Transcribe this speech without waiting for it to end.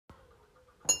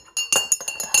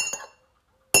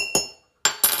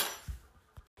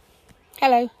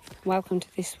Hello, welcome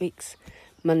to this week's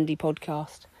Monday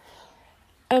podcast.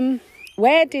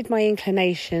 Where did my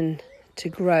inclination to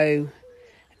grow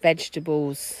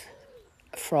vegetables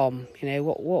from? Where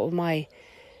were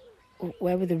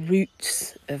the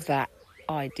roots of that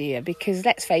idea? Because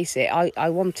let's face it, I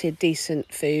wanted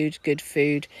decent food, good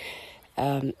food,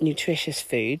 nutritious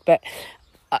food, but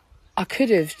I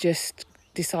could have just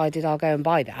decided I'll go and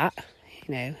buy that.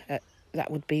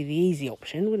 That would be the easy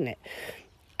option, wouldn't it?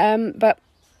 But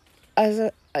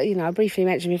as I briefly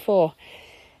mentioned before,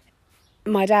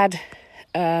 my dad,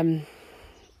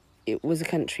 it was a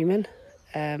countryman,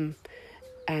 and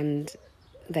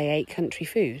they ate country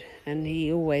food, and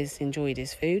he always enjoyed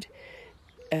his food,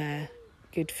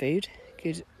 good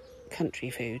country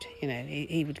food.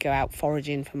 He would go out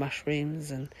foraging for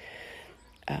mushrooms and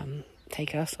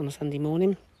take us on a Sunday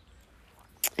morning,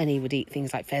 and he would eat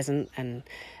things like pheasant and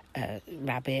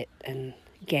rabbit and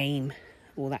game,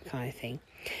 all that kind of thing.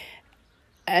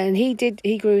 And he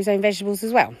grew his own vegetables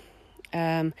as well,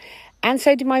 and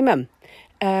so did my mum.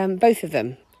 Both of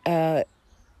them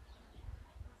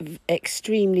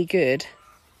extremely good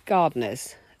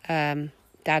gardeners.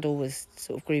 Dad always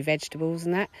sort of grew vegetables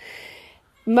and that.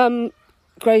 Mum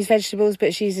grows vegetables,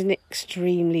 but she's an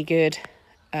extremely good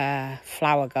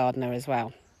flower gardener as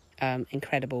well.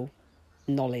 Incredible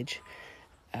knowledge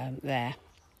there.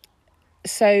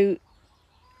 So,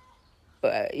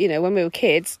 when we were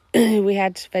kids, we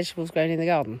had vegetables grown in the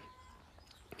garden.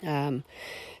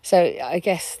 So I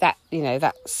guess that,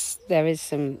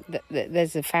 there's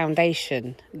a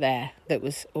foundation there that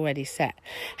was already set.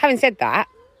 Having said that,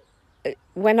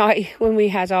 when we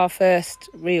had our first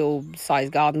real size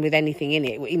garden with anything in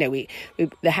it, one of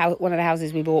the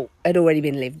houses we bought had already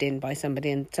been lived in by somebody,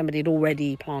 and somebody had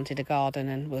already planted a garden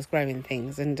and was growing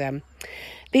things. And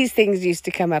these things used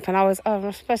to come up, and I was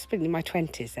supposed to be in my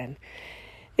 20s then.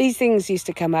 These things used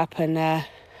to come up, and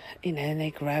and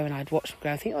they grow, and I'd watch them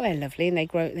grow. I think, they're lovely, and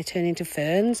they turn into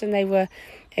ferns, and they were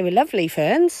lovely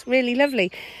ferns, really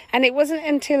lovely. And it wasn't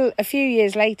until a few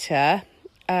years later,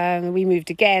 we moved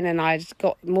again, and I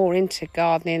got more into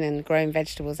gardening and growing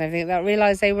vegetables and everything, that I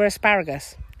realised they were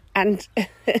asparagus. And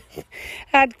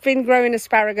had been growing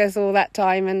asparagus all that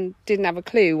time and didn't have a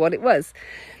clue what it was.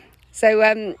 So,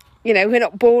 we're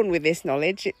not born with this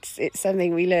knowledge. It's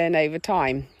something we learn over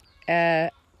time. I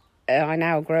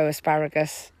now grow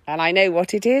asparagus, and I know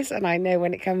what it is, and I know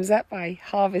when it comes up, I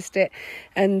harvest it,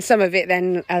 and some of it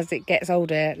then, as it gets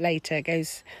older later,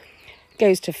 goes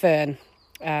to fern,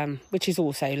 which is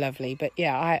also lovely. But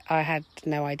yeah, I had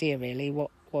no idea really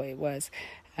what it was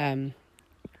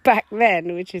back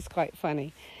then, which is quite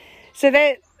funny. So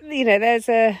there, there's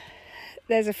a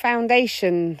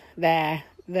foundation there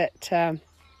that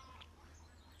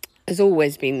has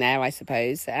always been there, I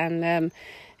suppose, and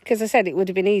because I said it would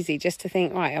have been easy just to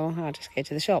think, right, I'll just go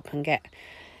to the shop and get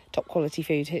top quality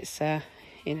food. It's, I'll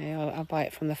buy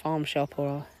it from the farm shop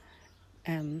or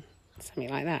something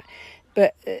like that.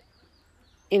 But,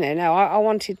 no, I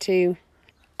wanted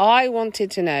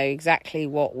to know exactly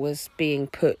what was being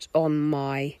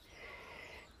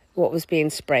what was being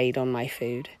sprayed on my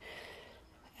food.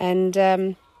 And,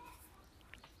 so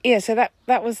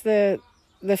that was the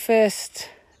first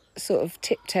sort of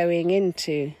tiptoeing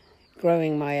into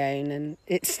growing my own, and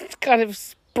it's kind of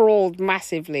sprawled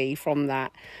massively from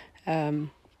that. But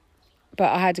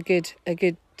I had a good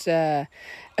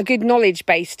knowledge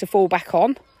base to fall back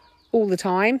on all the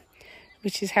time,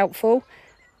 which is helpful,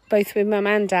 both with mum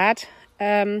and dad.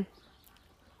 So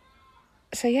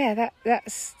yeah,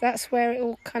 that's where it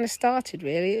all kind of started,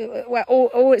 really. Well,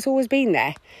 or it's always been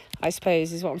there, I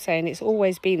suppose, is what I'm saying. It's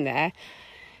always been there,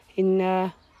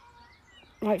 right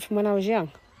from when I was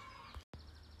young.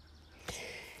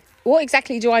 What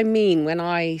exactly do I mean when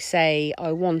I say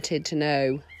I wanted to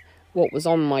know what was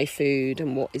on my food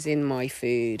and what is in my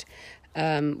food?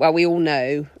 Well, we all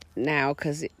know now,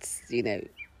 because it's,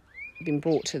 been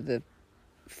brought to the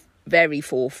very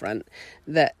forefront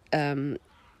that, we're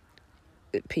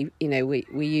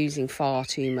using far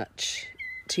too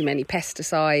many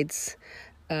pesticides,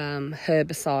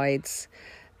 herbicides,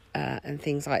 and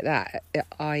things like that.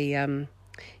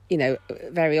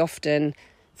 Very often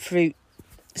fruit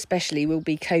especially will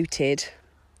be coated,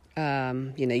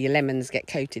 your lemons get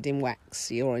coated in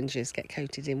wax, your oranges get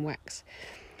coated in wax,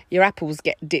 your apples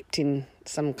get dipped in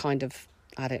some kind of,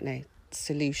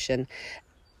 solution.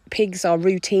 Pigs are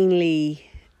routinely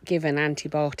given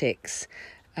antibiotics,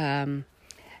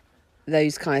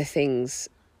 those kind of things,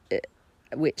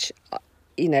 which,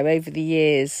 over the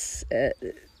years,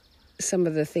 some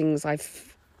of the things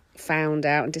I've found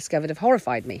out and discovered have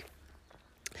horrified me.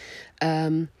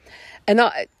 And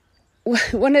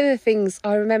one of the things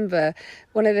I remember,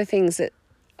 that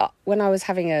when I was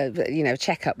having a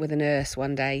checkup with a nurse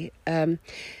one day,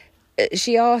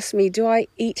 she asked me, do I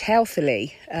eat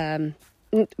healthily?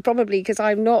 Probably because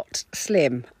I'm not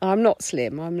slim. I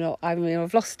mean,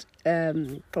 I've lost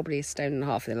probably a stone and a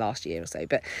half in the last year or so,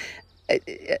 but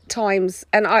at times,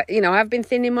 and I've been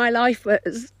thin in my life, but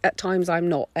at times I'm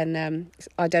not, and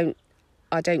I don't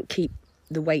keep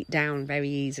the weight down very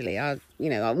easily. I'm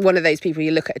one of those people,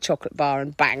 you look at a chocolate bar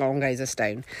and bang, on goes a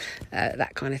stone,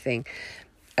 that kind of thing.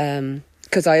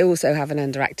 Because I also have an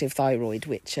underactive thyroid,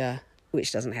 which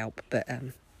doesn't help, but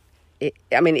it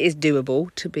is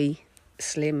doable to be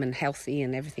slim and healthy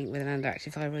and everything with an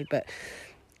underactive thyroid, but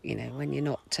when you're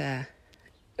not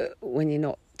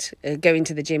going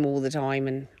to the gym all the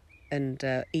time and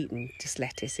eating just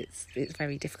lettuce, it's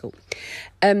very difficult.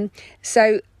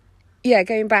 So yeah,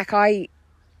 going back, I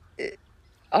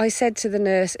said to the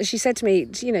nurse, she said to me,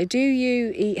 do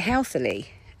you eat healthily?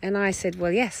 And I said,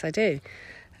 well, yes, I do.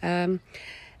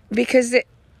 Because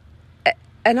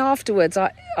and afterwards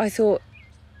I thought,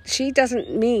 she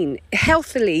doesn't mean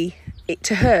healthily,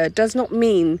 to her does not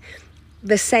mean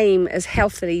the same as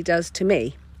healthily does to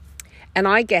me. And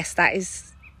I guess that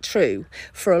is true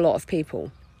for a lot of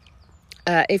people.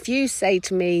 If you say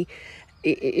to me,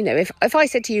 if I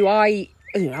said to you, I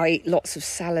eat lots of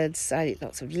salads, I eat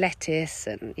lots of lettuce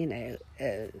and,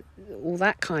 all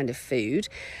that kind of food,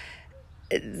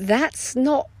 that's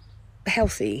not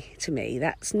healthy to me.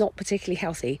 That's not particularly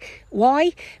healthy.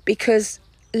 Why? Because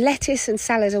lettuce and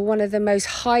salad are one of the most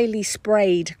highly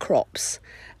sprayed crops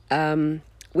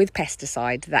with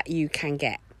pesticide that you can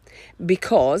get,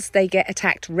 because they get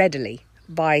attacked readily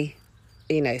by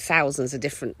thousands of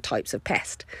different types of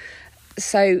pest.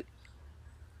 So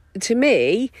to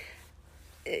me,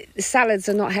 salads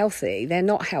are not healthy. They're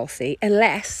not healthy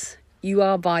unless you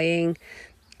are buying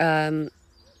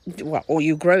or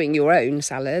you're growing your own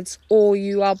salads, or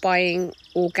you are buying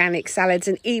organic salads.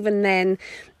 And even then,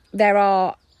 there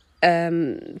are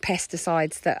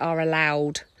pesticides that are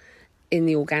allowed in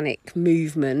the organic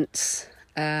movements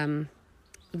that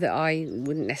I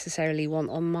wouldn't necessarily want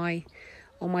on my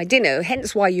dinner.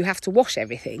 Hence why you have to wash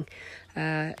everything.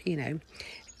 I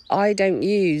don't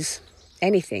use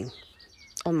anything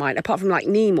on mine apart from like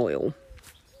neem oil,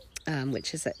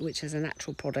 which is a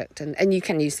natural product, and you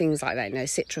can use things like that,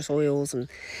 citrus oils and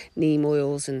neem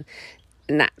oils and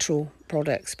natural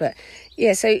products. But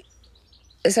yeah, so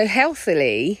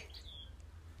healthily,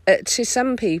 to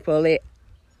some people it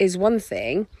is one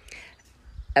thing,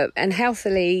 and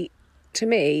healthily to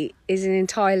me is an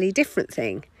entirely different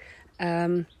thing.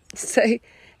 So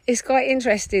it's quite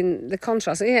interesting, the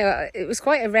contrast. It was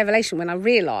quite a revelation when I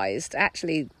realised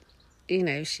actually,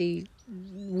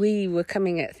 we were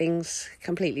coming at things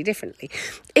completely differently.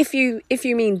 If you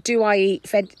mean, do I eat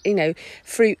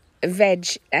fruit, veg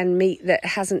and meat that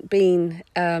hasn't been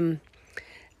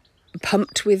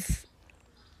pumped with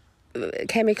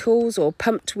chemicals, or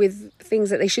pumped with things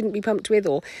that they shouldn't be pumped with,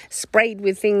 or sprayed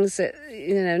with things that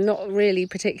not really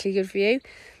particularly good for you,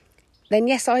 then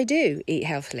yes, I do eat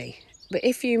healthily. But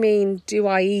if you mean, do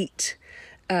I eat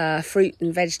fruit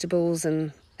and vegetables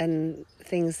and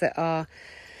things that are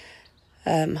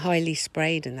highly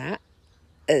sprayed and that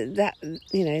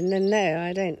no,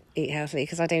 I don't eat healthily,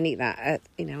 because I don't eat that.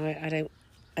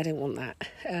 I don't want that.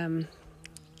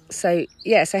 So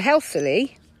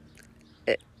healthily,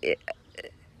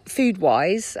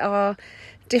 food-wise, are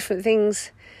different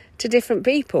things to different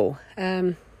people,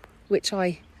 which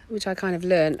I kind of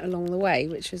learned along the way,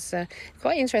 which was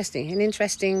quite interesting. An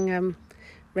interesting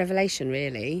revelation,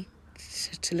 really,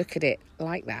 to look at it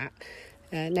like that.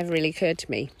 Never really occurred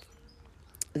to me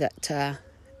that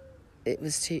it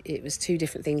was two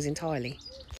different things entirely.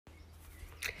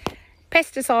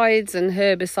 Pesticides and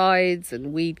herbicides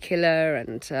and weed killer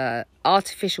and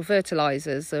artificial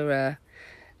fertilizers are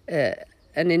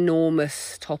an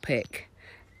enormous topic.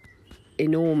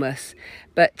 Enormous.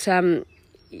 But, and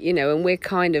we're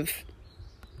kind of,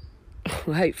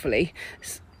 hopefully,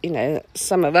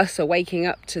 some of us are waking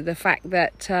up to the fact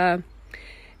that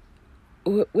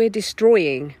we're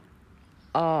destroying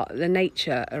the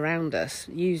nature around us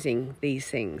using these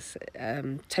things,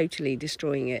 totally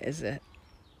destroying it as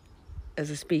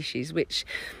a species, which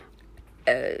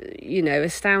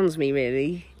astounds me,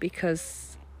 really,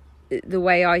 because the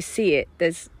way I see it,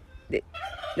 there's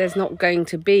not going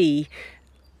to be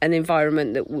an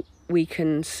environment that we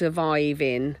can survive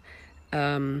in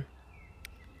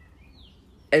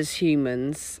as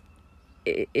humans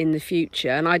in the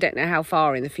future. And I don't know how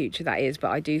far in the future that is,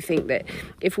 but I do think that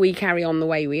if we carry on the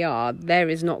way we are, there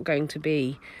is not going to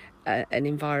be an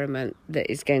environment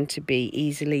that is going to be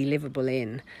easily livable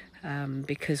in,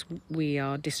 because we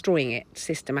are destroying it,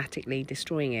 systematically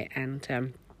destroying it,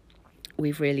 and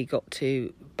we've really got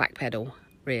to backpedal,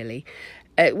 really.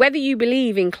 Whether you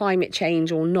believe in climate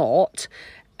change or not,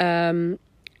 and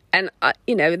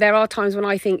there are times when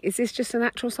I think, is this just a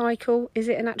natural cycle? Is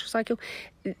it a natural cycle?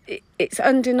 It's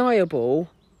undeniable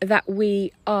that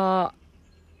we are,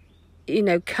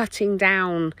 cutting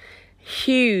down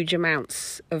huge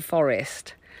amounts of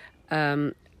forest,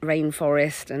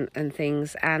 rainforest and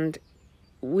things, and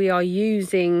we are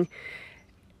using,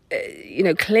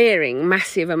 clearing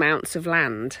massive amounts of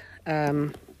land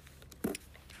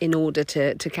in order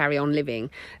to carry on living.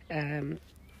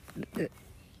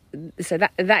 So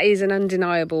that is an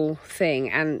undeniable thing,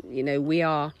 and we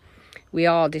are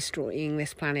destroying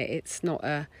this planet. It's not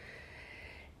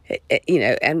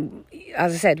and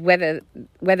as I said, whether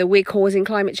we're causing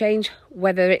climate change,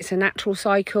 whether it's a natural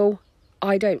cycle,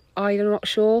 I'm not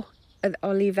sure.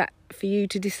 I'll leave that for you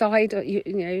to decide, on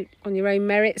your own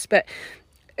merits. But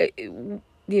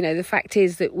the fact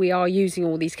is that we are using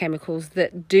all these chemicals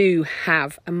that do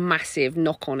have a massive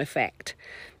knock-on effect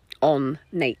on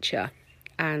nature,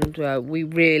 and we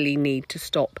really need to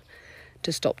stop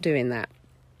doing that.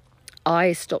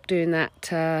 I stopped doing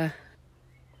that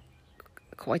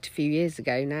quite a few years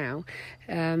ago now.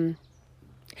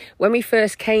 When we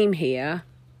first came here,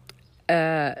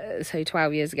 so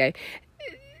 12 years ago,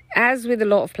 as with a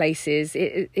lot of places,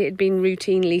 it had been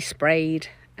routinely sprayed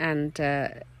and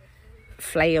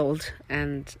flailed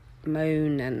and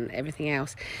mown and everything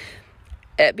else,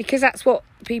 because that's what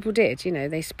people did.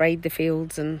 They sprayed the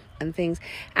fields and things.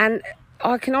 And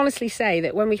I can honestly say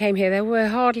that when we came here, there were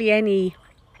hardly any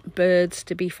birds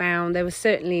to be found. There was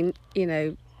certainly,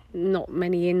 not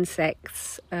many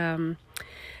insects,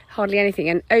 hardly anything.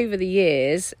 And over the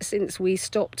years, since we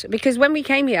stopped, because when we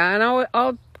came here, and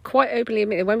I'll quite openly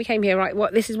admit that when we came here, right,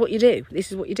 this is what you do.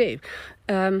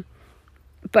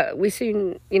 But we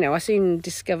soon, I soon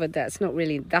discovered that's not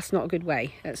a good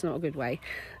way. That's not a good way.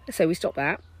 So we stopped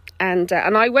that. And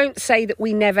I won't say that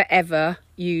we never ever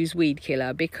use weed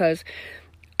killer, because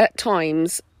at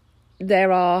times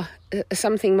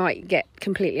something might get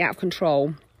completely out of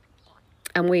control,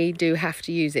 and we do have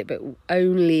to use it, but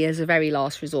only as a very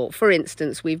last resort. For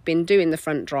instance, we've been doing the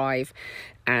front drive,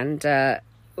 and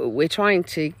we're trying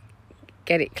to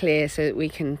get it clear so that we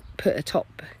can put a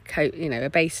top coat, a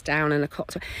base down and a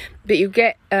cot. But you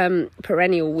get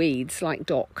perennial weeds like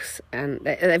docks, and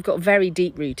they've got very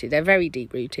deep rooted. They're very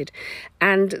deep rooted,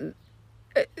 and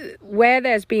where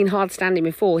there's been hard standing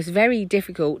before, it's very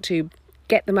difficult to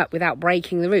get them up without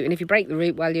breaking the root. And if you break the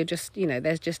root, well, you're just,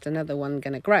 there's just another one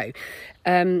going to grow.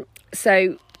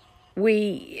 So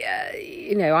we,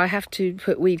 I have to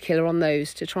put weed killer on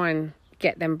those to try and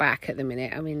get them back at the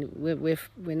minute. I mean, we're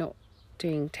not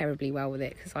doing terribly well with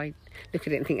it, because I look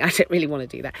at it and think I don't really want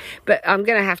to do that. But I'm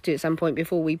going to have to at some point,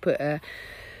 before we put a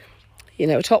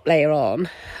top layer on.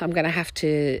 I'm going to have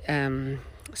to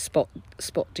spot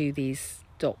do these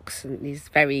docks, and these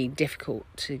very difficult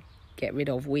to get rid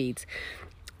of weeds.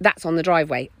 That's on the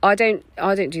driveway. I don't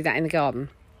do that in the garden,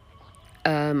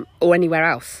 or anywhere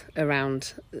else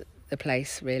around the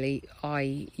place, really.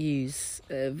 I use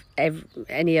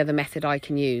any other method I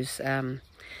can use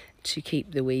to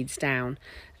keep the weeds down,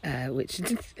 which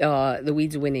the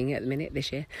weeds are winning at the minute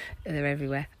this year. They're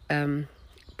everywhere.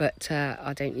 But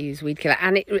I don't use weed killer,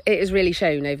 and it has really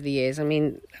shown over the years. I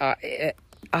mean,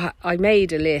 I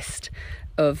made a list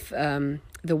of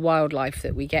the wildlife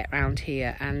that we get around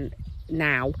here and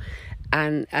now,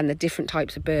 and the different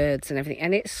types of birds and everything,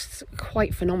 and it's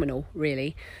quite phenomenal,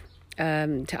 really.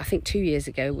 I think 2 years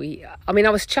ago I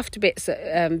was chuffed a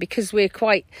bit, because we're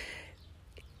quite,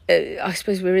 I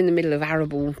suppose we're in the middle of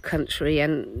arable country,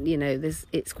 and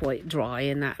it's quite dry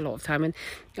and that a lot of time. And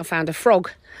I found a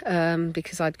frog,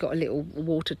 because I'd got a little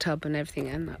water tub and everything,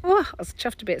 and I was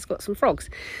chuffed a bit. It's got some frogs,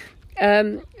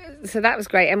 so that was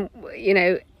great. And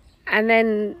and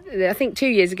then I think 2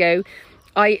 years ago,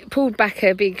 I pulled back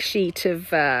a big sheet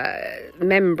of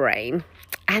membrane,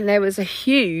 and there was a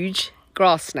huge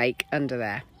grass snake under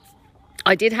there.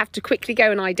 I did have to quickly go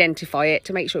and identify it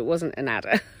to make sure it wasn't an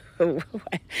adder.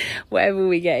 Wherever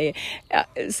we get here.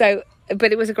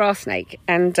 But it was a grass snake,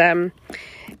 and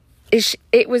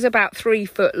it was about 3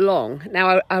 foot long.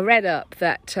 Now, I read up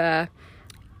that a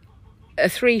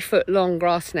 3 foot long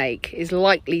grass snake is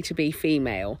likely to be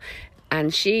female,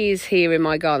 and she's here in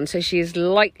my garden, so she is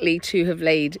likely to have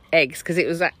laid eggs, because it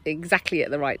was exactly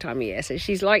at the right time of year. So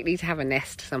she's likely to have a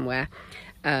nest somewhere,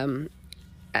 and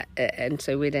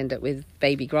so we'd end up with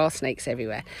baby grass snakes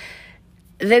everywhere.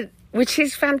 which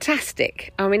is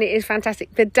fantastic. I mean, it is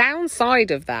fantastic. The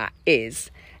downside of that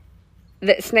is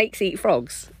that snakes eat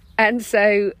frogs. And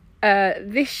so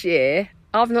this year,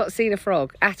 I've not seen a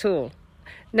frog at all.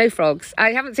 No frogs.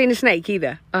 I haven't seen a snake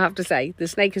either, I have to say. The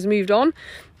snake has moved on.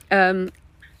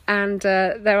 And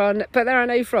there are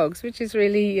no frogs, which is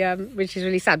really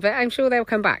sad. But I'm sure they'll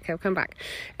come back.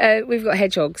 We've got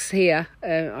hedgehogs here.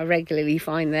 I regularly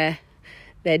find their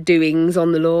doings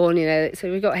on the lawn.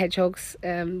 So we've got hedgehogs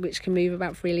which can move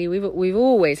about freely. We've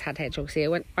always had hedgehogs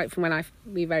here, right from when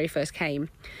we very first came.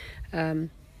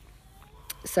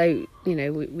 So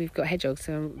we've got hedgehogs,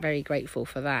 so I'm very grateful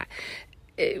for that.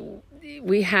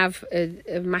 We have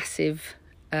a massive.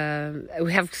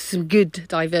 We have some good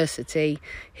diversity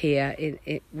here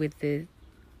with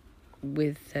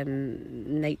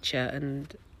nature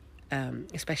and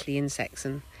especially insects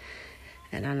and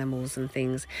animals and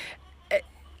things.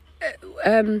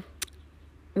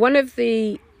 One of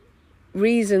the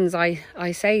reasons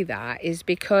I say that is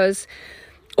because,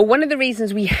 or one of the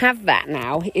reasons we have that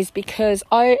now is because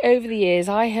over the years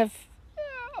I'm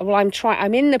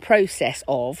in the process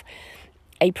of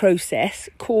a process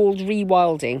called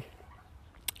rewilding,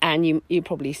 and you've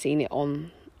probably seen it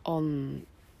on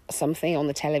something on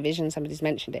the television. Somebody's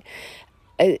mentioned it.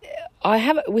 We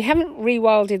haven't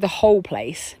rewilded the whole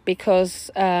place because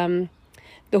the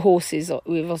horses.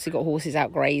 We've also got horses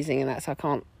out grazing, and that's I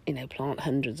can't plant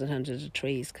hundreds and hundreds of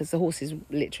trees because the horses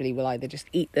literally will either just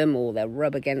eat them or they'll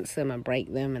rub against them and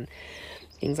break them and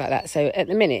things like that. So at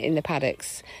the minute in the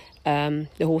paddocks, the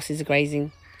horses are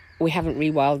grazing. We haven't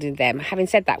rewilded them. Having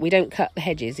said that, we don't cut the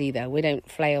hedges either. We don't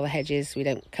flail the hedges. We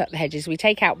don't cut the hedges. We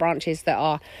take out branches that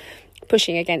are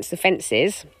pushing against the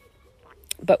fences,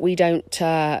 but we don't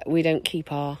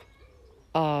keep our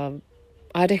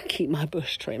I don't keep my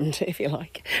bush trimmed, if you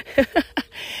like.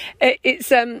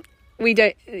 We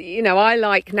don't. I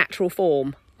like natural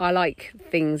form. I like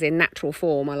things in natural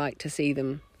form. I like to see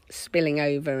them spilling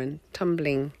over and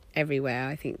tumbling everywhere.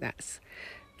 I think that's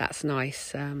nice.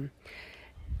 So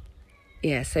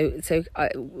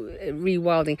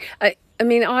rewilding. I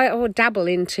would dabble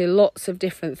into lots of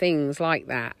different things like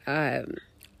that.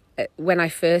 When I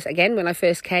first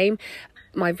came,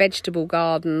 my vegetable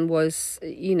garden was,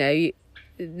 the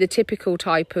typical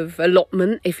type of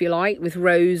allotment, if you like, with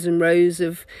rows and rows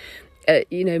of,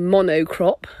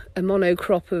 monocrop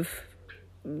of,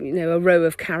 a row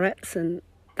of carrots, and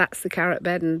that's the carrot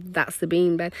bed and that's the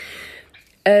bean bed.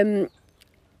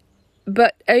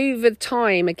 But over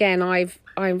time, again, I've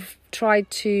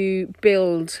tried to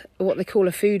build what they call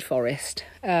a food forest,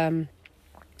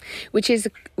 which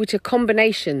are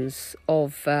combinations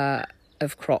of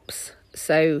crops.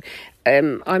 So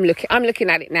I'm looking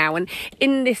at it now, and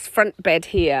in this front bed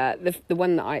here, the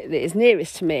one that is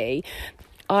nearest to me,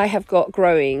 I have got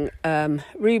growing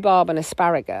rhubarb and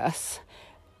asparagus,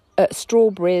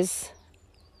 strawberries,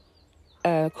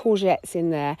 courgettes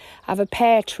in there. I have a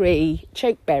pear tree,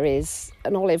 chokeberries,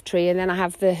 an olive tree, and then I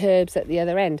have the herbs at the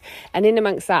other end. And in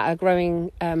amongst that are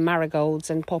growing marigolds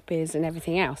and poppies and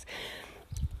everything else.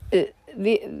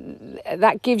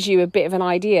 That gives you a bit of an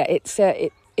idea. It's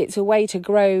a way to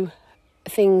grow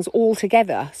things all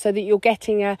together so that you're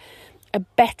getting a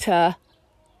better,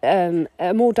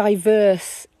 a more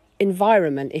diverse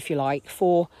environment, if you like,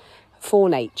 for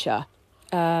nature.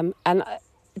 And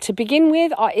to begin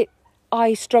with,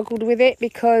 I struggled with it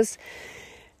because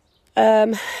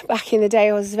back in the day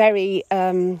I was very,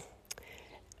 I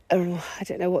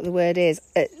don't know what the word is.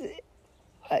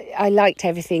 I liked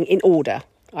everything in order,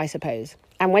 I suppose.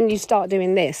 And when you start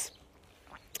doing this,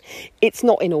 it's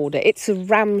not in order. It's a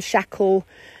ramshackle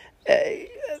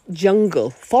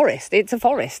jungle forest. It's a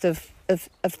forest of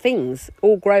things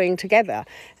all growing together.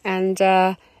 And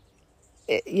I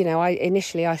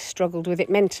struggled with it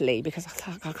mentally because I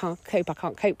thought I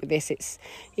can't cope with this. It's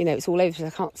all over.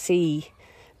 I can't see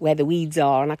where the weeds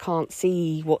are and I can't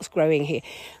see what's growing here.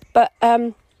 But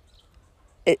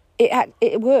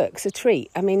it works a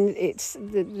treat. I mean, it's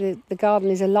the garden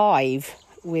is alive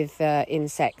with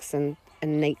insects and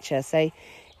nature. So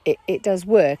it does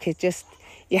work. It just,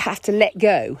 you have to let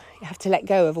go. You have to let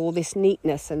go of all this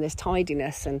neatness and this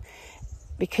tidiness, and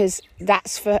because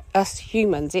that's for us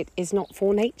humans. It is not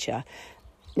for nature.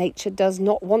 Nature does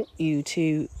not want you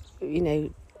to,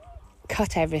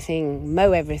 cut everything,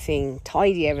 mow everything,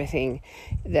 tidy everything.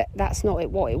 That's not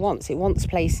what it wants. It wants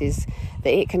places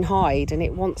that it can hide, and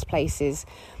it wants places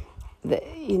that,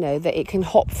 that it can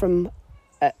hop from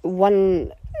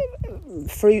one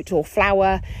fruit or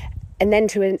flower and then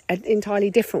to an entirely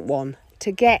different one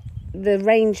to get the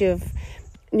range of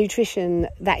nutrition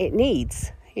that it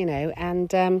needs.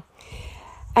 And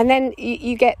And then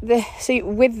you get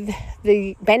with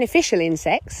the beneficial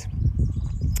insects,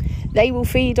 they will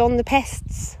feed on the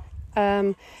pests.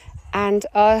 And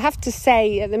I have to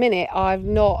say, at the minute,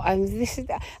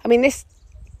 this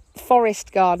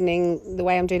forest gardening, the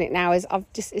way I'm doing it now is I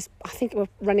think we're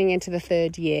running into the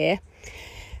 3rd year.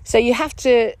 So you have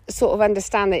to sort of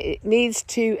understand that it needs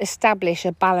to establish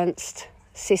a balanced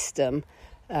system.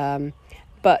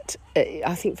 But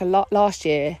I think for last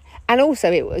year, and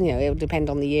also it will depend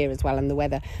on the year as well and the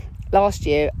weather. Last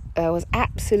year I was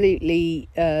absolutely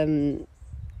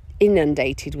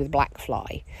inundated with black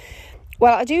fly.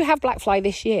 Well, I do have black fly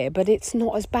this year, but it's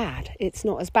not as bad.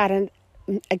 And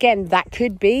again, that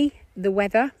could be the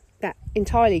weather. That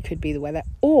entirely could be the weather.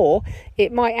 Or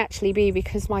it might actually be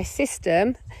because my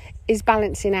system is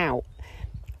balancing out,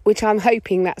 which I'm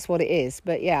hoping that's what it is.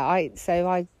 But yeah, I've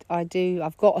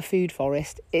got a food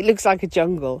forest. It looks like a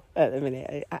jungle at the minute.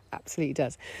 It absolutely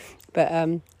does. But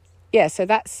so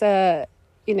that's,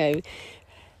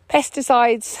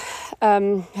 pesticides,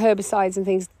 herbicides and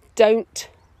things don't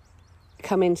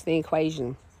come into the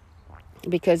equation,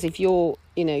 because if you're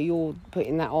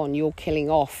putting that on, you're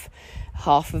killing off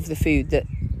half of the food that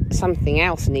something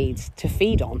else needs to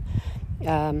feed on.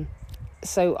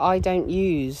 So I don't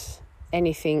use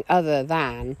anything other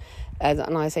than,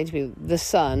 and I say to people, the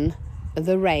sun,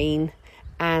 the rain,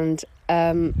 and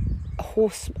either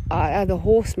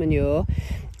horse manure,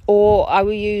 or I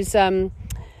will use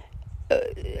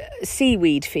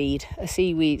seaweed feed.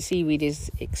 Seaweed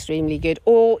is extremely good.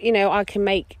 Or I can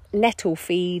make nettle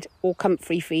feed or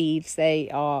comfrey feeds. They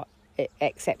are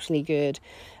exceptionally good.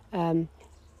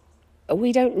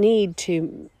 We don't need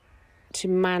to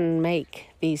man make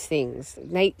these things.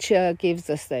 Nature gives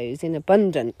us those in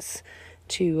abundance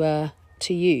to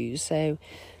use. So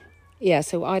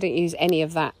I don't use any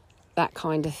of that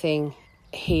kind of thing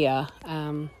here.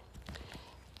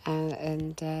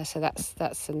 So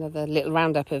that's another little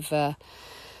roundup of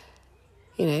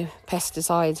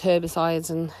pesticides, herbicides,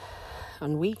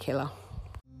 and weed killer.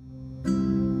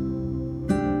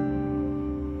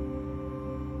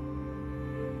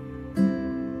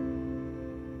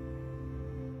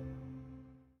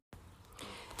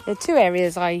 There are 2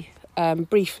 areas I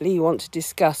briefly want to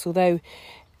discuss, although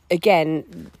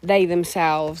again they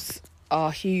themselves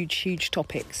are huge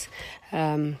topics,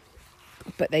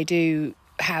 but they do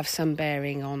have some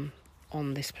bearing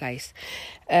on this place.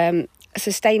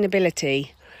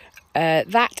 Sustainability,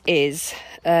 that is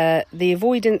the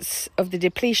avoidance of the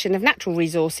depletion of natural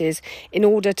resources in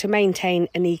order to maintain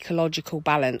an ecological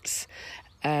balance.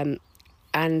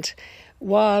 And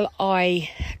while I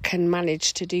can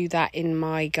manage to do that in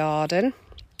my garden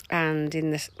and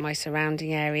in my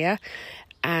surrounding area,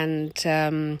 and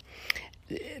to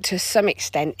some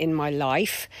extent in my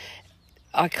life,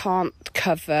 I can't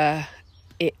cover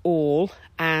it all,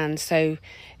 and so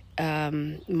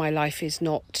my life is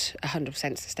not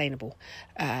 100% sustainable,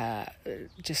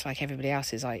 just like everybody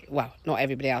else's. Not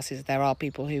everybody else's. There are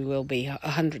people who will be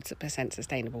 100%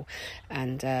 sustainable,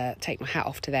 and take my hat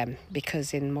off to them,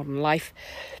 because in modern life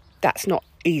that's not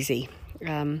easy.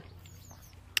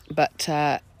 But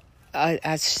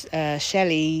as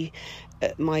Shelley,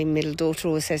 my middle daughter,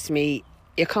 always says to me,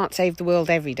 you can't save the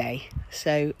world every day.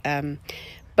 So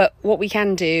but what we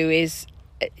can do is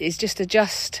just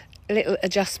adjust little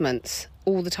adjustments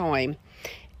all the time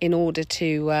in order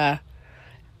to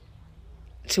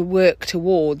work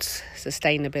towards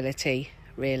sustainability,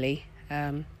 really.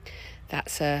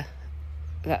 That's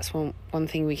one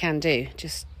thing we can do.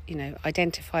 Just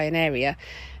identify an area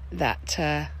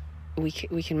that we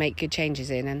can make good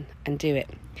changes in and do it,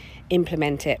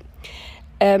 implement it.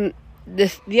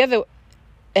 The other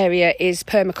area is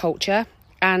permaculture.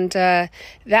 And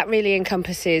that really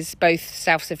encompasses both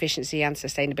self-sufficiency and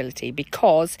sustainability,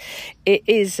 because it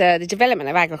is the development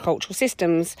of agricultural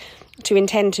systems to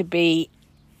intend to be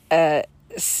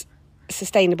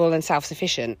sustainable and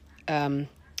self-sufficient.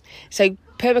 So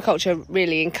permaculture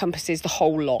really encompasses the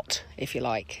whole lot, if you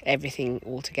like, everything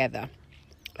all together.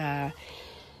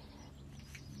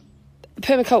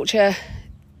 Permaculture,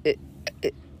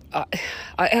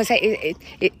 I say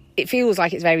it feels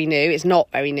like it's very new. It's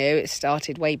not very new. It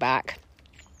started way back.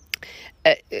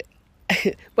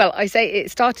 Well, I say it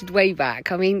started way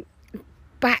back. I mean,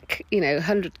 back,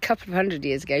 couple of hundred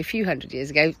years ago, a few hundred years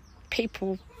ago,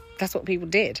 that's what people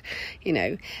did,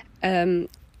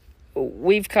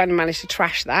 We've kind of managed to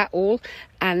trash that all.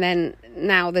 And then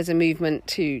now there's a movement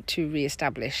to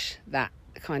re-establish that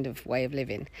kind of way of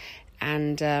living.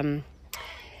 And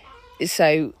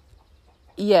so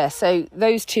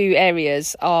those 2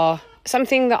 areas are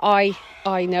something that I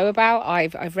know about,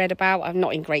 I've read about. I'm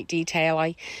not in great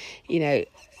detail.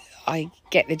 I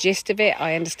get the gist of it.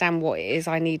 I understand what it is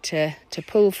I need to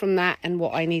pull from that and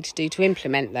what I need to do to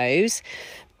implement those.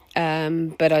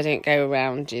 But I don't go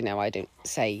around, I don't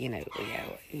say, I'm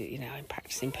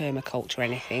practicing permaculture or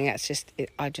anything. That's just,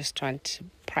 I'm just trying to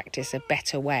practice a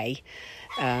better way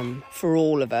for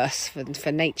all of us,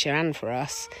 for nature and for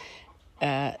us,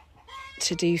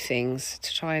 to do things,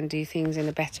 to try and do things in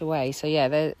a better way. So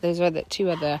yeah, those are the two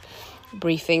other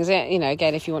brief things.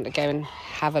 Again, if you want to go and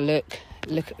have a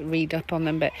read up on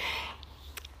them. But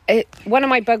one of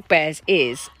my bugbears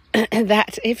is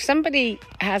that if somebody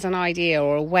has an idea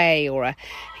or a way or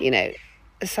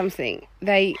something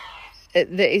that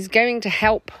is going to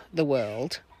help the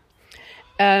world,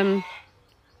 have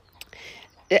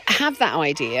that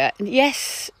idea.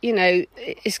 Yes,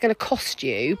 it's going to cost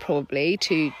you probably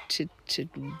to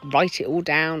write it all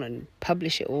down and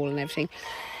publish it all and everything,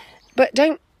 but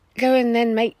don't go and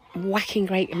then make whacking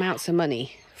great amounts of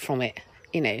money from it,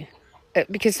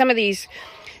 because some of these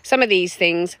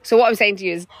things. So what I'm saying to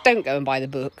you is, don't go and buy the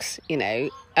books.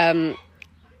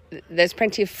 There's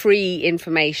plenty of free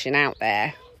information out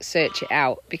there. Search it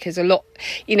out, because a lot,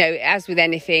 as with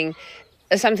anything,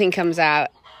 something comes out,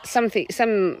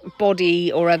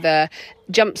 somebody or other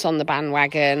jumps on the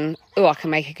bandwagon. Oh, I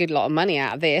can make a good lot of money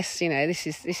out of this.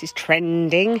 This is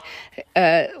trending.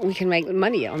 We can make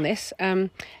money on this.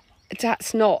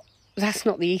 That's not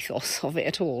the ethos of it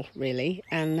at all, really.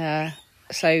 And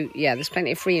so yeah, there's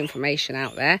plenty of free information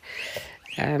out there.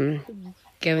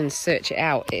 Go and search it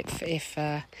out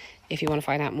if you want to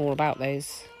find out more about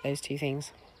those two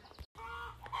things.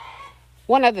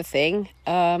 One other thing,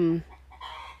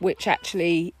 which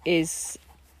actually is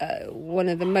one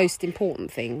of the most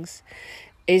important things,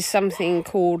 is something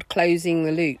called closing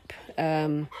the loop.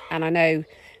 And I know,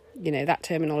 that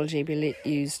terminology be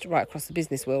used right across the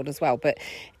business world as well, but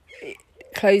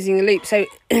closing the loop. So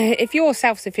if you're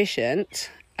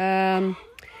self-sufficient and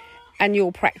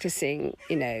you're practicing,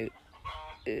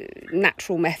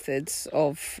 natural methods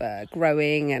of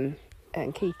growing and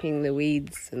keeping the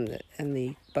weeds and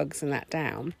the bugs and that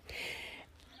down,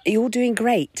 you're doing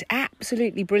great,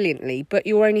 absolutely brilliantly, but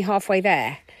you're only halfway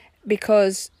there,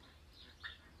 because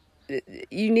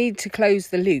you need to close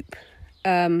the loop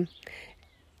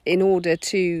in order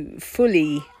to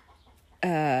fully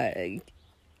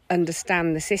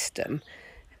understand the system.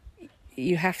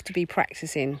 You have to be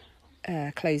practicing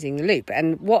closing the loop.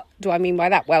 And what do I mean by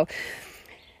that? Well,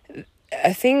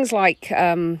 things like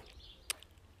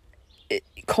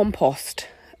compost.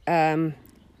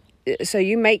 So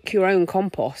you make your own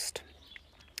compost.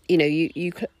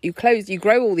 You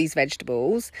grow all these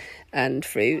vegetables and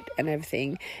fruit and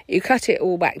everything. You cut it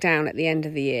all back down at the end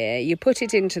of the year. You put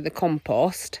it into the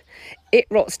compost. It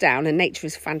rots down, and nature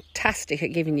is fantastic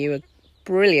at giving you a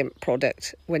brilliant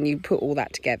product when you put all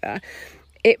that together.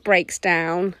 It breaks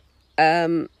down,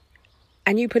 and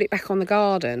you put it back on the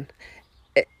garden.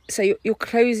 So you're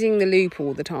closing the loop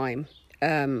all the time.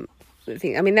 There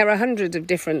are hundreds of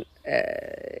different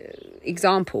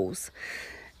examples,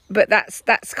 but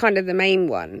that's kind of the main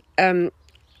one. And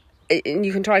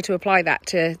you can try to apply that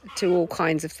to all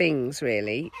kinds of things,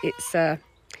 really. It's so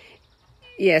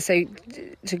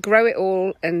to grow it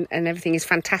all and everything is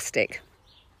fantastic,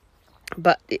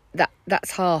 but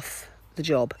that's half the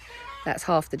job. That's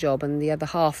half the job, and the other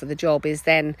half of the job is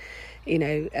then,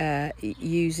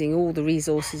 using all the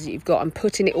resources that you've got and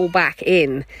putting it all back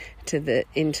into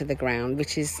the ground,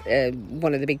 which is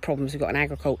one of the big problems we've got in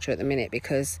agriculture at the minute,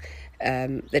 because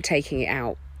they're taking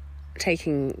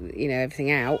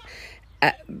everything out,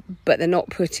 but they're not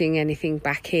putting anything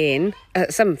back in.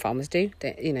 Some farmers do.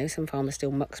 Some farmers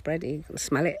still muck spread. You can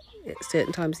smell it at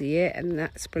certain times of the year, and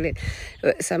that's brilliant.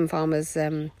 But some farmers.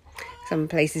 Some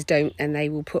places don't, and they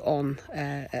will put on,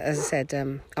 as I said,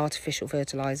 artificial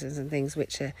fertilisers and things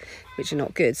which are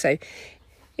not good. So,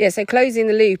 so closing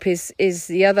the loop is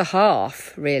the other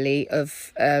half, really,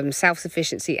 of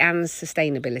self-sufficiency and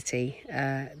sustainability.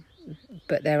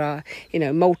 But there are,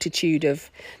 a multitude of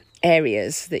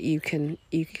areas that you can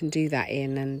do that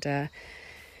in, and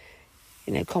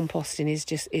composting is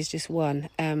just one.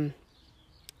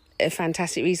 A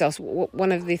fantastic resource.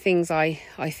 One of the things I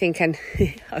think, and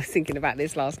I was thinking about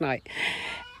this last night,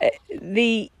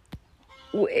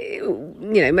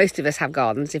 most of us have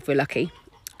gardens if we're lucky,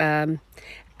 and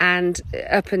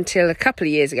up until a couple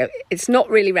of years ago, it's not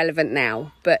really relevant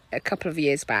now, but a couple of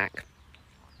years back,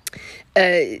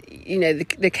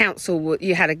 the council,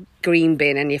 you had a green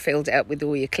bin and you filled it up with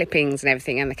all your clippings and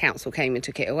everything, and the council came and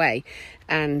took it away.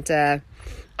 And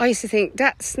I used to think,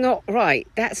 that's not right.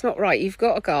 You've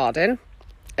got a garden.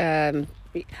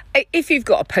 If you've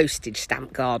got a postage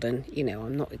stamp garden,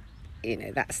 I'm not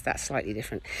that's slightly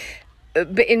different.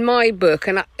 But in my book,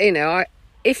 and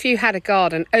if you had a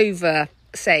garden over,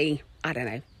 say, I don't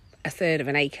know, a third of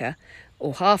an acre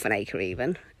or half an acre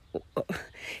even,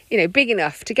 big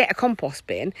enough to get a compost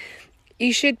bin,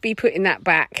 you should be putting that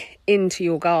back into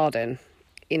your garden.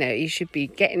 You should be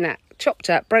getting that chopped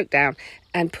up, broke down,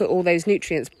 and put all those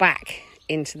nutrients back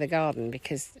into the garden,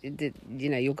 because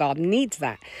your garden needs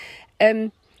that.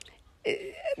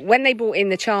 When they brought in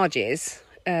the charges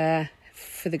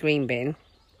for the green bin,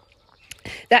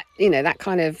 that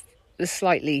kind of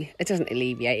slightly, it doesn't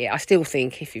alleviate it. I still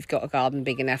think if you've got a garden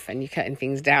big enough and you're cutting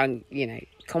things down,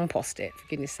 compost it, for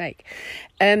goodness sake.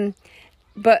 And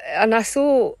I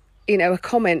saw a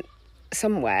comment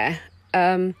somewhere,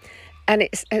 and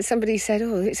somebody said,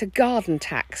 oh, it's a garden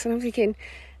tax, and I'm thinking,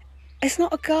 it's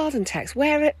not a garden tax.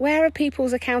 Where are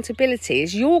people's accountability?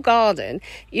 It's your garden.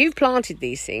 You've planted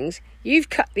these things. You've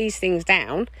cut these things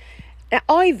down. Now,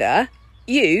 either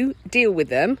you deal with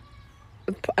them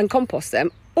and compost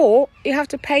them, or you have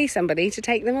to pay somebody to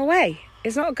take them away.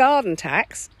 It's not a garden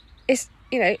tax. It's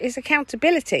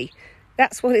accountability.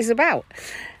 That's what it's about.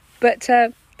 But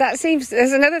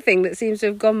there's another thing that seems to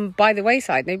have gone by the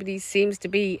wayside. Nobody seems to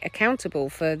be accountable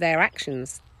for their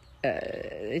actions.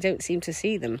 They don't seem to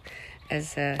see them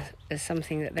as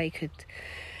something that they could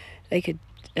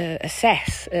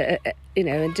assess,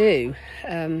 and do,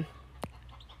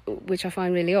 which I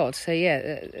find really odd. So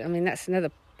that's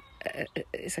another.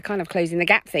 It's a kind of closing the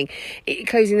gap thing,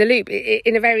 closing the loop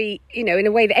in a very, in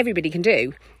a way that everybody can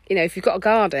do. If you've got a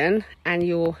garden and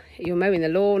you're mowing the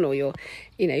lawn, or you're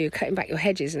cutting back your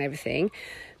hedges and everything,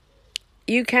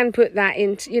 you can put that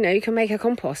into, you can make a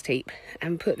compost heap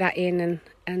and put that in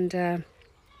and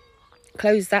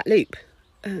close that loop.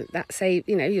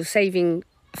 You're saving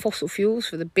fossil fuels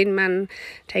for the bin man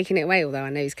taking it away, although I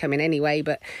know he's coming anyway,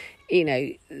 but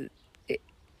it's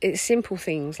simple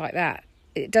things like that.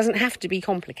 It doesn't have to be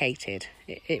complicated.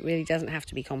 It really doesn't have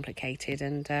to be complicated,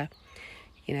 and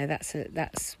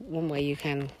that's one way you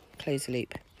can close the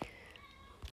loop.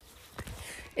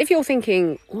 If you're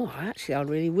thinking, oh, actually, I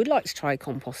really would like to try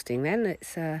composting, then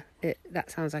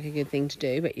that sounds like a good thing to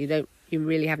do, but you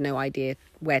really have no idea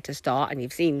where to start. And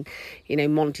you've seen,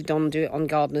 Monty Don do it on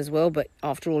Gardener's World, but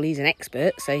after all, he's an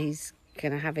expert, so he's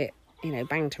going to have it,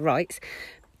 banged to rights.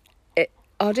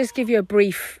 I'll just give you a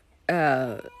brief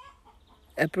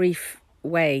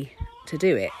way to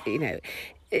do it. You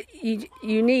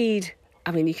need,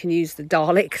 you can use the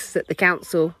Daleks that the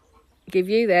council give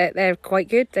you. They're quite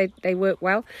good. They work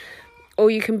well. Or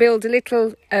you can build a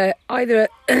little, either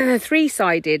a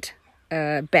three-sided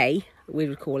bay, we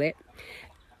would call it,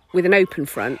 with an open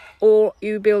front, or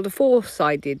you build a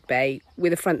four-sided bay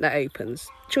with a front that opens.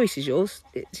 Choice is yours.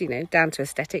 It's, down to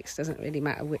aesthetics. Doesn't really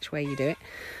matter which way you do it.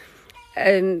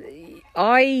 And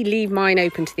I leave mine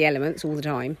open to the elements all the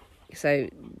time, so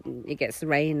it gets the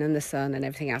rain and the sun and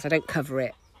everything else. I don't cover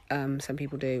it. Some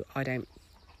people do. I don't.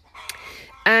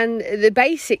 And the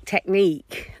basic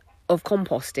technique of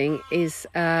composting is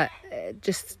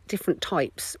just different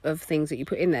types of things that you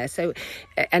put in there. So,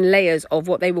 and layers of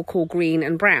what they will call green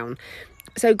and brown.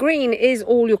 So green is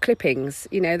all your clippings.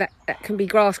 That can be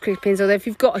grass clippings, although if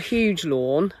you've got a huge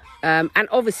lawn, and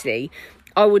obviously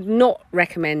I would not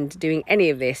recommend doing any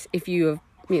of this if you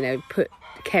have, put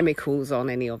chemicals on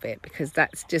any of it, because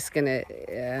that's just going to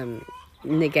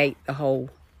negate the whole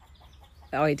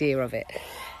idea of it.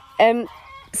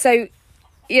 So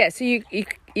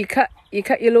you cut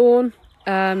your lawn.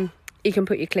 You can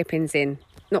put your clippings in,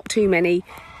 not too many,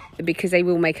 because they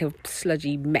will make a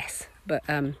sludgy mess. But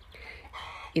you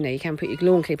can put your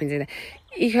lawn clippings in there.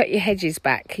 You cut your hedges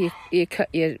back. You cut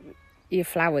your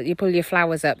flowers. You pull your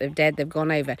flowers up. They're dead. They've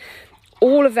gone over.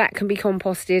 All of that can be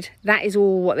composted. That is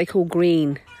all what they call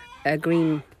green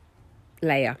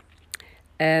layer.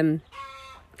 Then,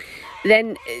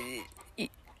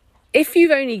 if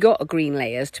you've only got green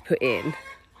layers to put in,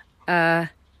 the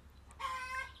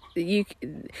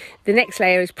next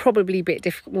layer is probably a bit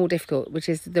more difficult, which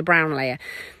is the brown layer.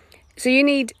 So you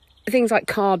need things like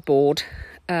cardboard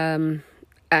and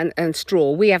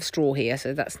straw. We have straw here,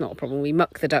 so that's not a problem. We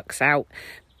muck the ducks out.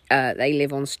 They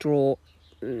live on straw.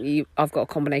 I've got a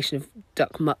combination of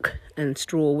duck muck and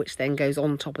straw, which then goes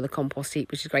on top of the compost heap,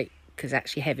 which is great because it's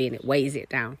actually heavy and it weighs it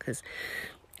down, because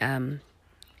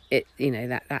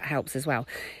that helps as well.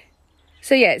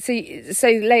 So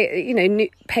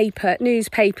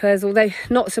newspapers, although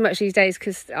not so much these days,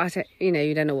 because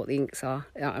you don't know what the inks are.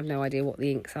 I have no idea what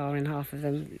the inks are in half of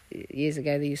them. Years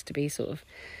ago they used to be sort of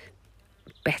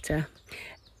better.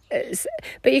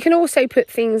 But you can also put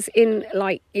things in,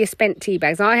 like your spent tea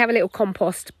bags. I have a little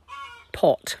compost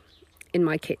pot in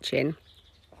my kitchen,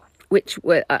 which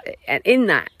were, and in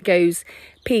that goes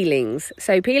peelings.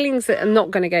 So peelings that are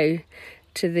not going to go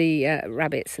to the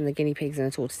rabbits and the guinea pigs and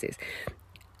the tortoises.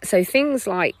 So things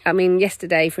like, I mean,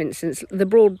 yesterday, for instance, the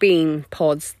broad bean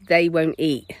pods, they won't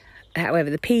eat. However,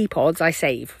 the pea pods, I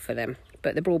save for them.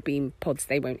 But the broad bean pods,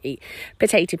 they won't eat.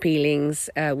 Potato peelings,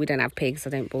 we don't have pigs. I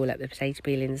don't boil up the potato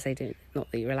peelings. They don't,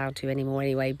 not that you're allowed to anymore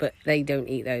anyway, but they don't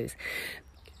eat those.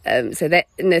 So that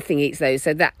nothing eats those.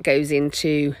 So that goes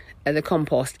into the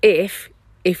compost if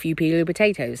you peel your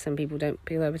potatoes. Some people don't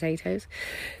peel their potatoes.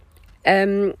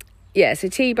 So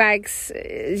tea bags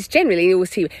is generally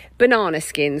always tea. Banana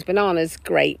skins. Bananas,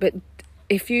 great, but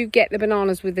if you get the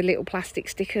bananas with the little plastic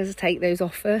stickers, take those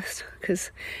off first,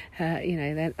 because,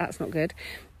 that's not good.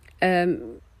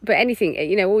 But anything,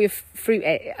 all your fruit,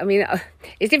 I mean,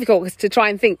 it's difficult to try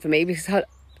and think for me, because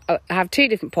I have two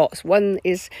different pots. One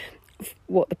is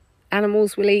what the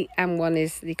animals will eat, and one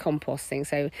is the compost thing.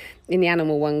 So in the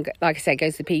animal one, like I said,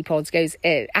 goes the pea pods, goes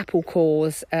apple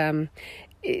cores,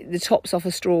 the tops off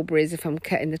of strawberries, if I'm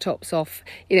cutting the tops off,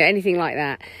 anything like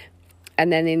that.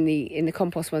 And then in the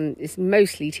compost one, it's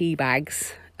mostly tea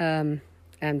bags and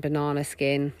banana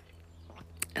skin.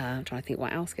 I'm trying to think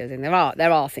what else goes in. There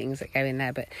are things that go in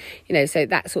there, but so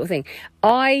that sort of thing.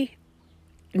 I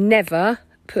never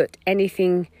put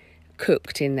anything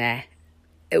cooked in there,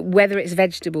 whether it's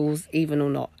vegetables even or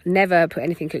not. Never put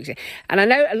anything cooked in. And I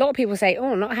know a lot of people say,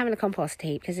 "Oh, I'm not having a compost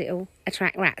heap because it'll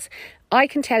attract rats." I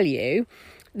can tell you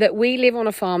that we live on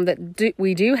a farm that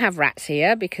we do have rats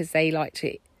here, because they like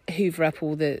to hoover up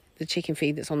all the chicken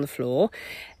feed that's on the floor.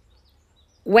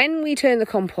 When we turn the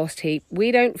compost heap,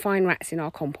 we don't find rats in our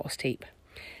compost heap,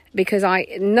 because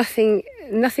nothing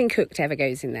cooked ever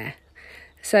goes in there.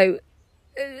 So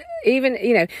even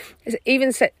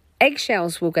so,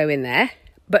 eggshells will go in there,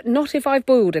 but not if I've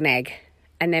boiled an egg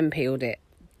and then peeled it.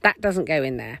 That doesn't go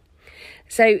in there.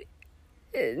 So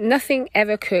nothing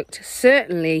ever cooked,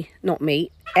 certainly not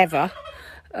meat, ever,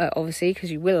 obviously,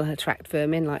 because you will attract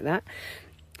vermin like that.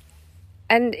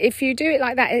 And if you do it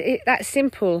like that, that's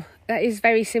simple. That is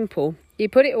very simple. You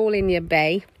put it all in your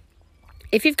bay.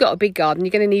 If you've got a big garden,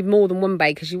 you're going to need more than one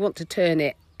bay, because you want to turn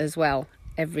it as well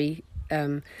every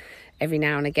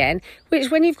now and again. Which,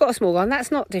 when you've got a small garden,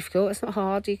 that's not difficult. It's not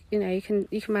hard. You can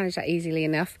manage that easily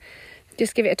enough.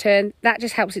 Just give it a turn. That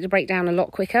just helps it to break down a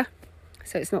lot quicker.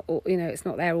 So it's not it's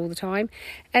not there all the time.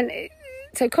 And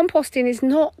so composting is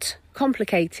not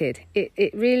complicated.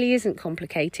 It really isn't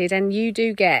complicated, and you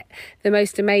do get the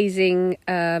most amazing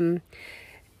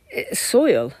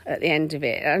soil at the end of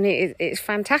it. I mean, it's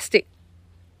fantastic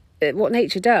what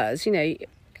nature does.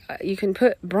 You can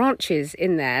put branches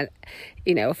in there,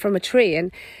 from a tree,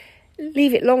 and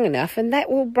leave it long enough, and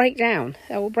that will break down.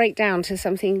 That will break down to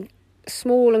something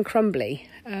small and crumbly.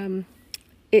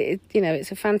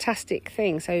 It's a fantastic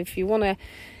thing. So if you want to,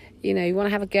 you want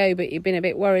to have a go, but you've been a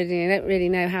bit worried and you don't really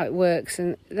know how it works,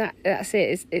 and that's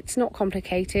it. It's not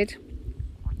complicated.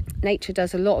 Nature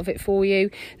does a lot of it for you.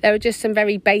 There are just some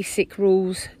very basic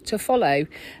rules to follow.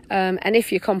 And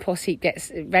if your compost heap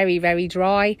gets very, very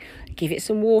dry, give it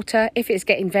some water. If it's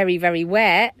getting very, very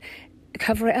wet,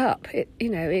 cover it up. It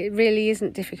really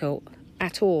isn't difficult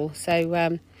at all.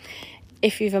 So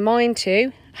if you've a mind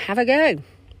to, have a go.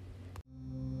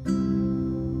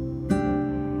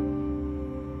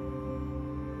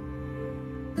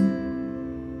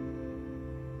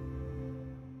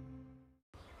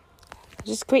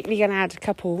 Just quickly going to add a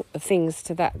couple of things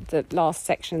to the last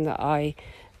section that I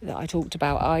talked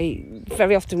about. I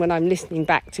very often, when I'm listening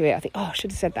back to it, I think, I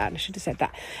should have said that, and I should have said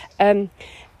that.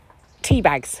 Tea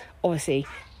bags, obviously.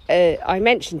 I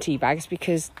mentioned tea bags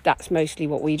because that's mostly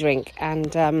what we drink,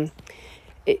 and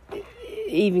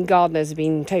even gardeners have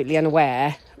been totally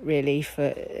unaware, really,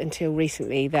 until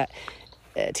recently, that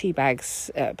tea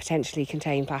bags potentially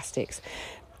contain plastics.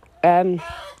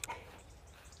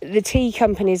 The tea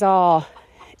companies are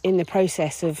in the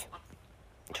process of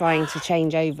trying to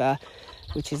change over,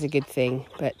 which is a good thing.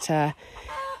 But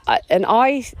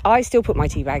I still put my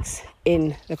tea bags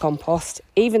in the compost,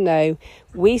 even though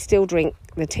we still drink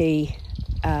the tea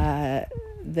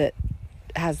that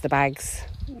has the bags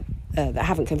that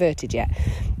haven't converted yet.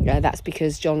 That's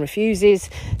because John refuses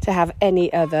to have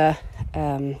any other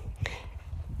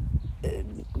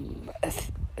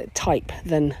type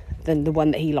than the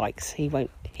one that he likes. He won't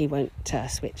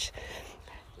switch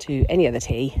to any other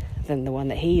tea than the one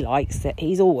that he likes, that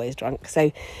he's always drunk.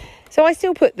 So I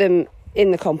still put them in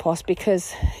the compost,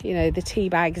 because the tea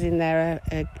bags in there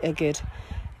are good,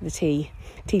 the tea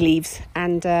leaves.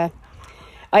 And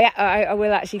I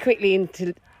will actually quickly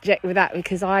interject with that,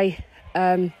 because I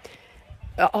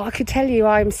could tell you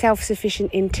I'm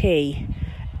self-sufficient in tea.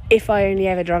 if I only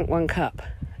ever drank 1 cup,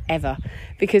 ever,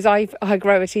 because I've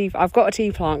got a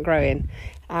tea plant growing,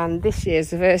 and this year's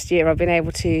the first year I've been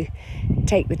able to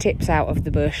take the tips out of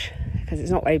the bush, because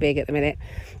it's not very big at the minute,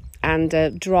 and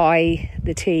dry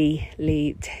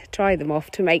them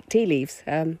off to make tea leaves.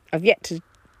 I've yet to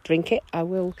drink it. I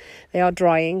will. They are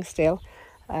drying still.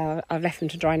 I've left them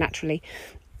to dry naturally,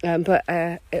 but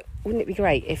wouldn't it be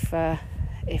great if I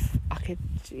could,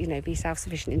 be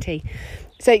self-sufficient in tea?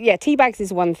 So yeah, tea bags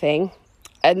is one thing,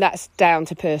 and that's down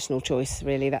to personal choice,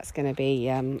 really. That's going to be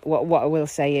what I will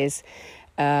say is,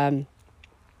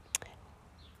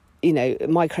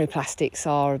 microplastics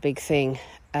are a big thing,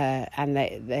 and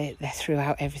they're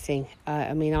throughout everything.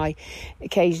 I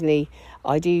occasionally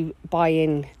do buy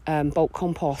in bulk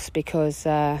compost, because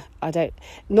I don't,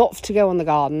 not to go on the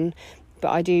garden, but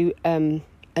I do.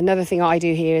 Another thing I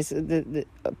do here is the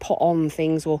pot on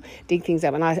things or dig things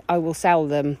up, and I will sell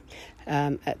them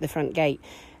at the front gate.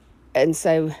 And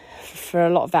so for a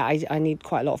lot of that, I need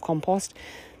quite a lot of compost.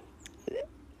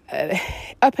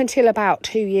 Up until about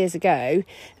 2 years ago,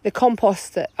 the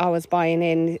compost that I was buying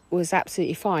in was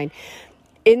absolutely fine.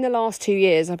 In the last 2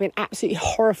 years, I've been absolutely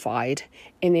horrified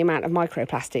in the amount of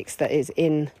microplastics that is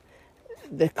in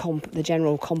the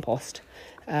general compost.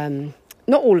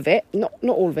 Not all of it, not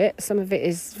all of it. Some of it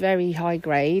is very high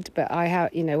grade, but I have,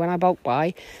 when I bulk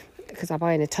buy, because I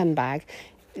buy in a ton bag,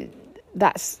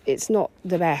 it's not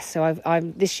the best. So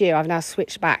this year I've now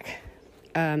switched back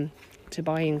to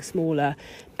buying smaller,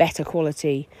 better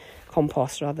quality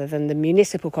compost rather than the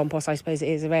municipal compost, I suppose it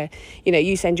is, where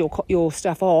you send your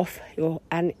stuff off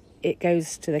and it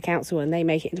goes to the council and they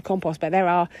make it into compost. But there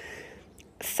are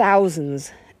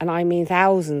thousands, and I mean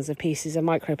thousands, of pieces of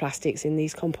microplastics in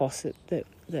these composts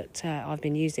that I've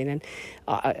been using, and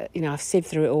I've sieved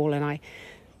through it all, and I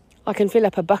can fill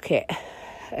up a bucket,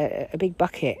 a big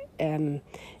bucket, in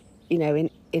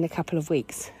a couple of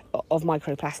weeks of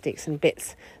microplastics and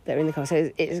bits that are in the compost. So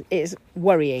it's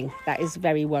worrying. That is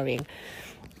very worrying.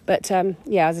 But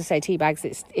as I say, tea bags,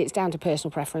 it's down to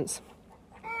personal preference.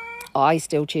 I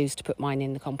still choose to put mine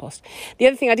in the compost. The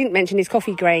other thing I didn't mention is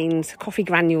coffee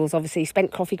granules, obviously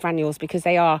spent coffee granules, because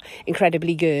they are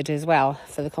incredibly good as well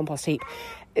for the compost heap.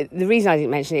 The reason I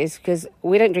didn't mention it is because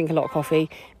we don't drink a lot of coffee.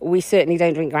 We certainly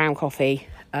don't drink ground coffee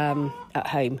at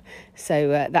home.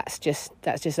 So that's just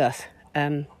us.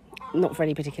 Not for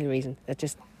any particular reason. That's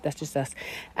just us.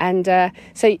 And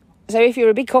so if you're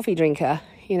a big coffee drinker,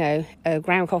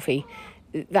 ground coffee,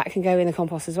 that can go in the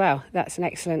compost as well. That's an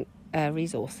excellent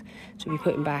resource to be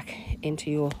putting back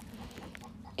into your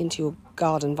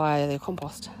garden via the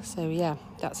compost. So yeah,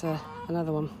 that's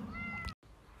another one.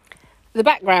 The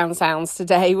background sounds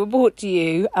today were brought to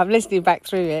you, I'm listening back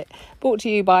through it, brought to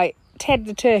you by Ted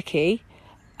the turkey,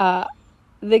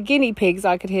 the guinea pigs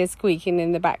I could hear squeaking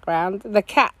in the background, the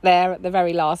cat there at the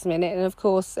very last minute, and of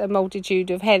course a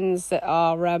multitude of hens that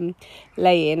are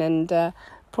laying, and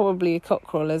probably a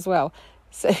cockerel as well.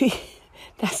 So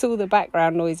that's all the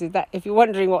background noises. That, if you're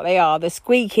wondering what they are, the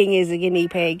squeaking is a guinea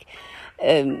pig.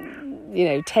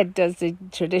 Ted does the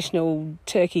traditional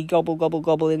turkey gobble, gobble,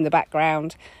 gobble in the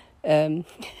background.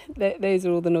 Those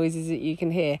are all the noises that you can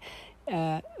hear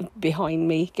behind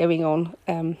me going on.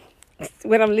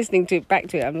 When I'm listening back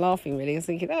to it, I'm laughing really. I was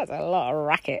thinking, that's a lot of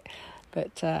racket.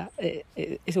 But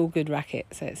it's all good racket,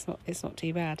 so it's not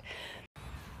too bad.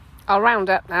 I'll round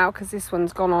up now because this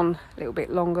one's gone on a little bit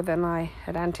longer than I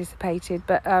had anticipated.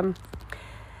 But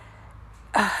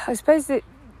I suppose that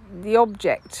the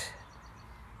object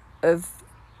of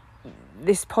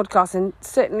this podcast, and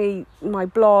certainly my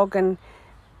blog, and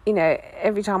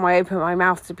every time I open my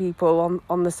mouth to people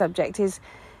on the subject, is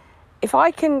if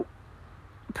I can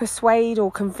persuade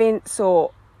or convince or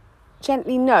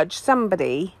gently nudge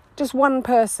somebody, just one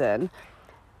person,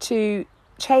 to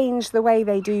change the way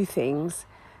they do things,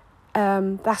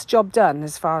 that's job done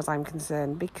as far as I'm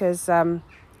concerned, because it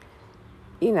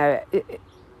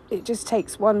just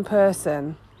takes one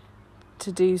person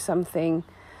to do something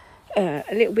a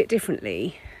little bit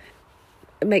differently.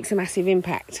 It makes a massive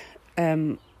impact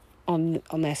on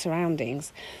their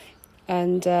surroundings,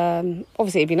 and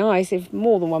obviously it'd be nice if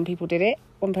more than one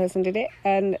person did it,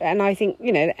 and I think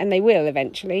and they will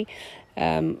eventually,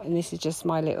 and this is just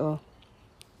my little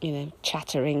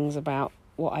chatterings about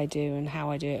what I do and how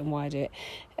I do it and why I do it,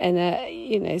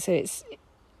 and so it's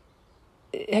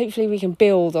hopefully we can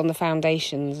build on the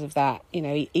foundations of that.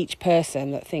 Each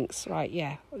person that thinks, right,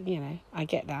 yeah, I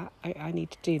get that, I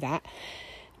need to do that,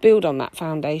 build on that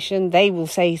foundation. They will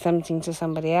say something to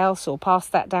somebody else or pass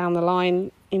that down the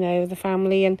line, the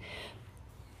family, and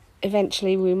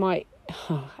eventually we might,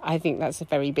 I think that's a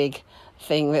very big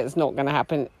thing that's not going to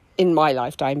happen in my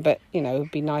lifetime, but it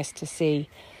would be nice to see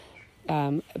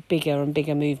bigger and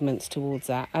bigger movements towards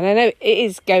that. And I know it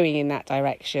is going in that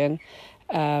direction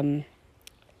a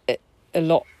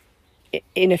lot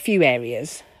in a few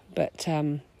areas, but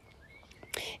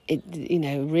it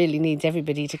really needs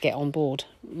everybody to get on board.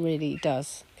 Really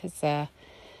does, because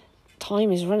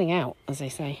time is running out, as they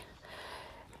say.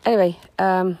 Anyway,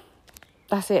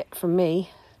 that's it from me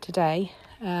today.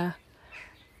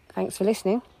 Thanks for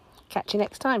listening. Catch you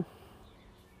next time.